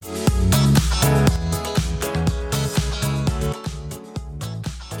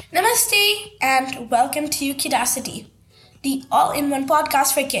Namaste and welcome to Kidacity, the all-in-one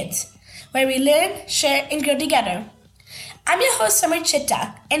podcast for kids, where we learn, share, and grow together. I'm your host Samar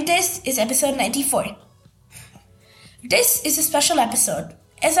Chitta, and this is episode 94. This is a special episode,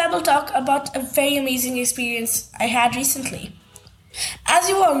 as I will talk about a very amazing experience I had recently. As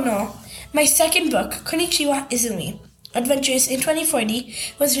you all know, my second book, Konnichiwa Izumi, Adventures in 2040,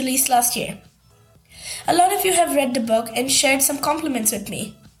 was released last year. A lot of you have read the book and shared some compliments with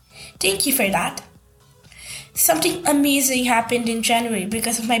me. Thank you for that. Something amazing happened in January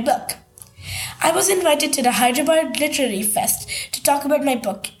because of my book. I was invited to the Hyderabad Literary Fest to talk about my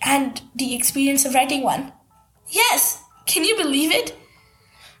book and the experience of writing one. Yes, can you believe it?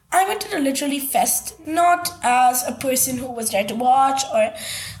 I went to the Literary Fest not as a person who was there to watch or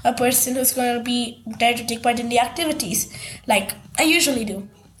a person who's going to be there to take part in the activities like I usually do,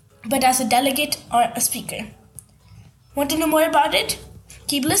 but as a delegate or a speaker. Want to know more about it?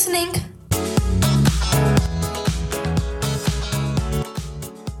 Keep listening.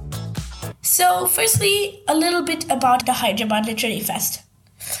 So, firstly, a little bit about the Hyderabad Literary Fest.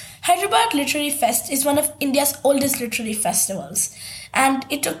 Hyderabad Literary Fest is one of India's oldest literary festivals, and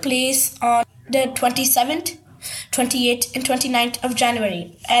it took place on the 27th, 28th, and 29th of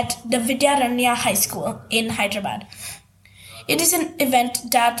January at the Vidyaranya High School in Hyderabad. It is an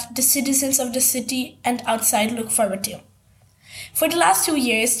event that the citizens of the city and outside look forward to. For the last 2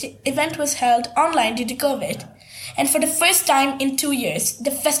 years, the event was held online due to COVID, and for the first time in 2 years,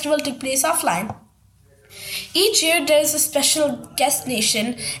 the festival took place offline. Each year, there is a special guest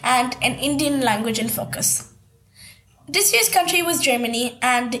nation and an Indian language in focus. This year's country was Germany,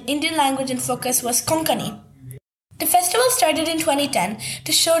 and the Indian language in focus was Konkani. The festival started in 2010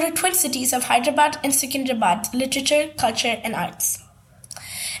 to show the twin cities of Hyderabad and Secunderabad literature, culture, and arts.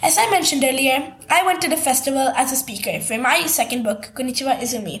 As I mentioned earlier, I went to the festival as a speaker for my second book, Konnichiwa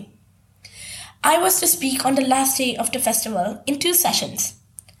Izumi. I was to speak on the last day of the festival in 2 sessions.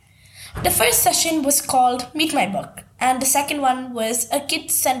 The first session was called Meet My Book, and the second one was a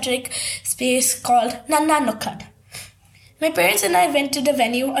kid-centric space called Nanna Nukkad. My parents and I went to the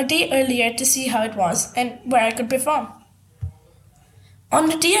venue a day earlier to see how it was and where I could perform. On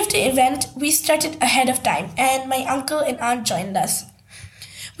the day of the event, we started ahead of time, and my uncle and aunt joined us.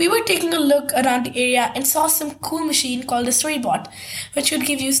 We were taking a look around the area and saw some cool machine called a Storybot, which would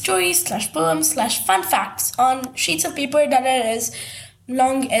give you stories/poems/fun facts on sheets of paper that are as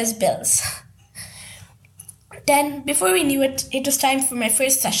long as bills. Then, before we knew it, it was time for my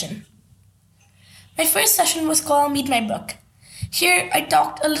first session. My first session was called Meet My Book. Here, I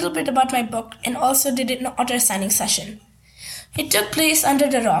talked a little bit about my book and also did an author signing session. It took place under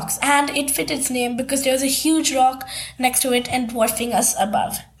the rocks, and it fit its name because there was a huge rock next to it and dwarfing us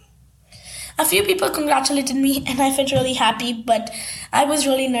above. A few people congratulated me, and I felt really happy, but I was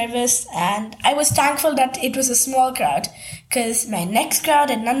really nervous, and I was thankful that it was a small crowd, because my next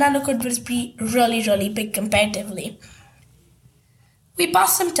crowd at Nanna Nukkad would be really big comparatively. We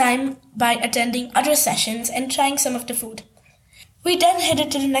passed some time by attending other sessions and trying some of the food. We then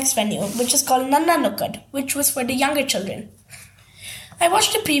headed to the next venue, which is called Nanna Nukkad, which was for the younger children. I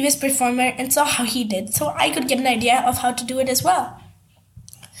watched the previous performer and saw how he did, so I could get an idea of how to do it as well.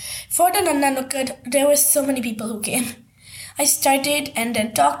 For the Nanna Nukkad, there were so many people who came. I started and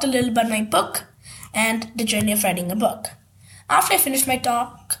then talked a little about my book and the journey of writing a book. After I finished my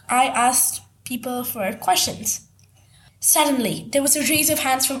talk, I asked people for questions. Suddenly, there was a raise of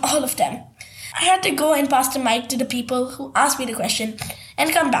hands from all of them. I had to go and pass the mic to the people who asked me the question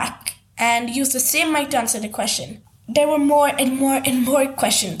and come back and use the same mic to answer the question. There were more and more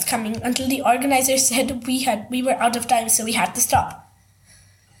questions coming until the organizer said we were out of time, so we had to stop.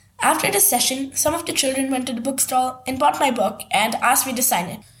 After the session, some of the children went to the bookstall and bought my book and asked me to sign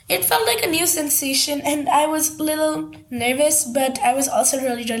it. It felt like a new sensation, and I was a little nervous, but I was also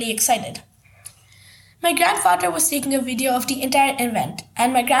really excited. My grandfather was taking a video of the entire event,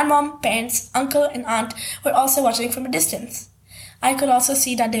 and my grandmom, parents, uncle, and aunt were also watching from a distance. I could also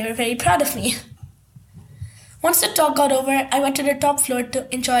see that they were very proud of me. Once the talk got over, I went to the top floor to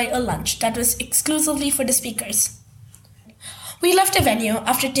enjoy a lunch that was exclusively for the speakers. We left the venue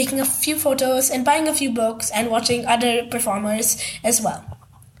after taking a few photos and buying a few books and watching other performers as well.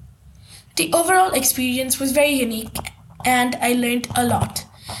 The overall experience was very unique, and I learned a lot.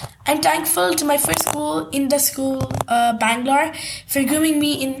 I'm thankful to my first school, Indus School, Bangalore, for grooming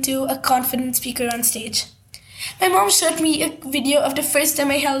me into a confident speaker on stage. My mom showed me a video of the first time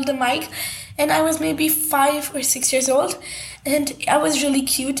I held the mic, and I was maybe 5 or 6 years old, and I was really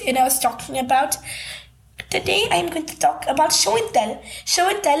cute, and I was talking about Today I'm going to talk about show and tell. Show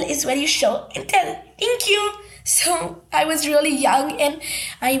and tell is where you show and tell. Thank you. So I was really young and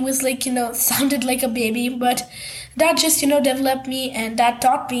I was sounded like a baby, but that just, developed me and that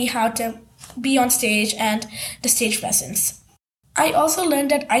taught me how to be on stage and the stage presence. I also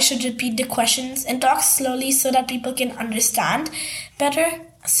learned that I should repeat the questions and talk slowly so that people can understand better.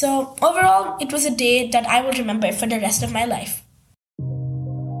 So overall, it was a day that I will remember for the rest of my life.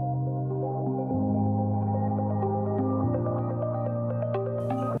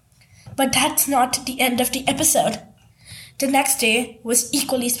 But that's not the end of the episode. The next day was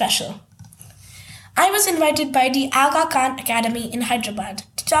equally special. I was invited by the Aga Khan Academy in Hyderabad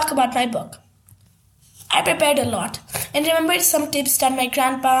to talk about my book. I prepared a lot and remembered some tips that my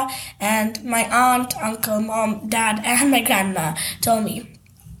grandpa and my aunt, uncle, mom, dad, and my grandma told me.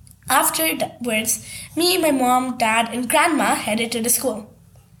 Afterwards, me, my mom, dad, and grandma headed to the school.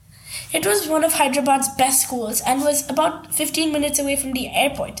 It was one of Hyderabad's best schools and was about 15 minutes away from the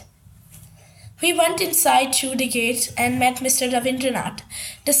airport. We went inside through the gate and met Mr. Ravindranath,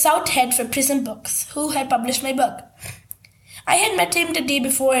 the South head for Prism Books, who had published my book. I had met him the day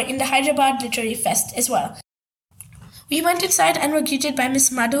before in the Hyderabad Literary Fest as well. We went inside and were greeted by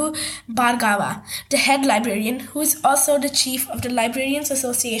Miss Madhu Bhargava, the head librarian, who is also the chief of the Librarians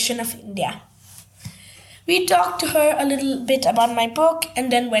Association of India. We talked to her a little bit about my book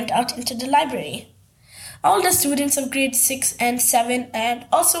and then went out into the library. All the students of grade 6 and 7 and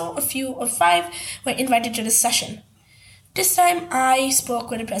also a few of 5 were invited to the session. This time I spoke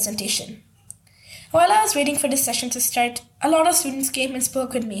with a presentation. While I was waiting for the session to start, a lot of students came and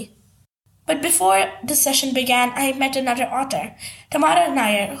spoke with me. But before the session began, I met another author, Tamara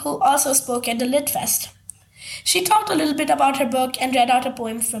Nair, who also spoke at the Lit Fest. She talked a little bit about her book and read out a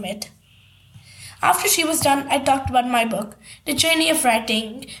poem from it. After she was done, I talked about my book, the journey of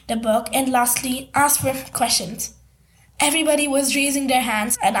writing the book, and lastly, asked for questions. Everybody was raising their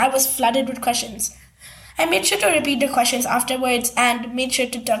hands and I was flooded with questions. I made sure to repeat the questions afterwards and made sure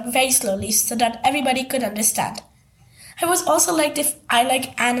to talk very slowly so that everybody could understand. I was also liked if I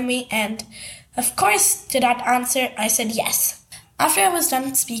like anime and, of course, to that answer, I said yes. After I was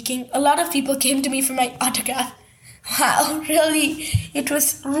done speaking, a lot of people came to me for my autograph. Wow, really, it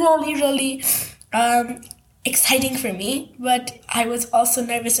was really exciting for me, but I was also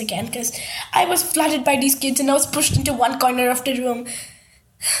nervous again because I was flooded by these kids and I was pushed into one corner of the room.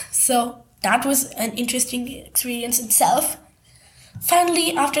 So that was an interesting experience itself.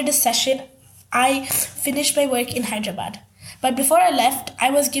 Finally, after the session, I finished my work in Hyderabad. But before I left,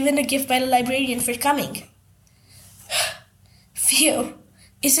 I was given a gift by the librarian for coming. Phew,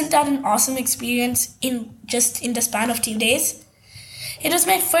 isn't that an awesome experience in the span of 2 days? It was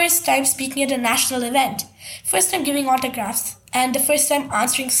my first time speaking at a national event, first time giving autographs, and the first time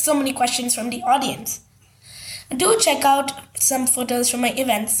answering so many questions from the audience. Do check out some photos from my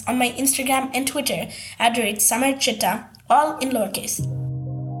events on my Instagram and Twitter @SummerChitta, all in lowercase.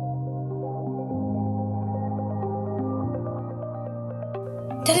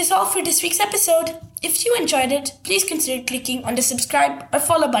 That is all for this week's episode. If you enjoyed it, please consider clicking on the subscribe or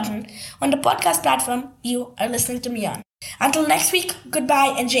follow button on the podcast platform you are listening to me on. Until next week,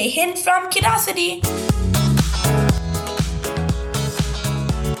 goodbye and Jai Hind from Curiosity.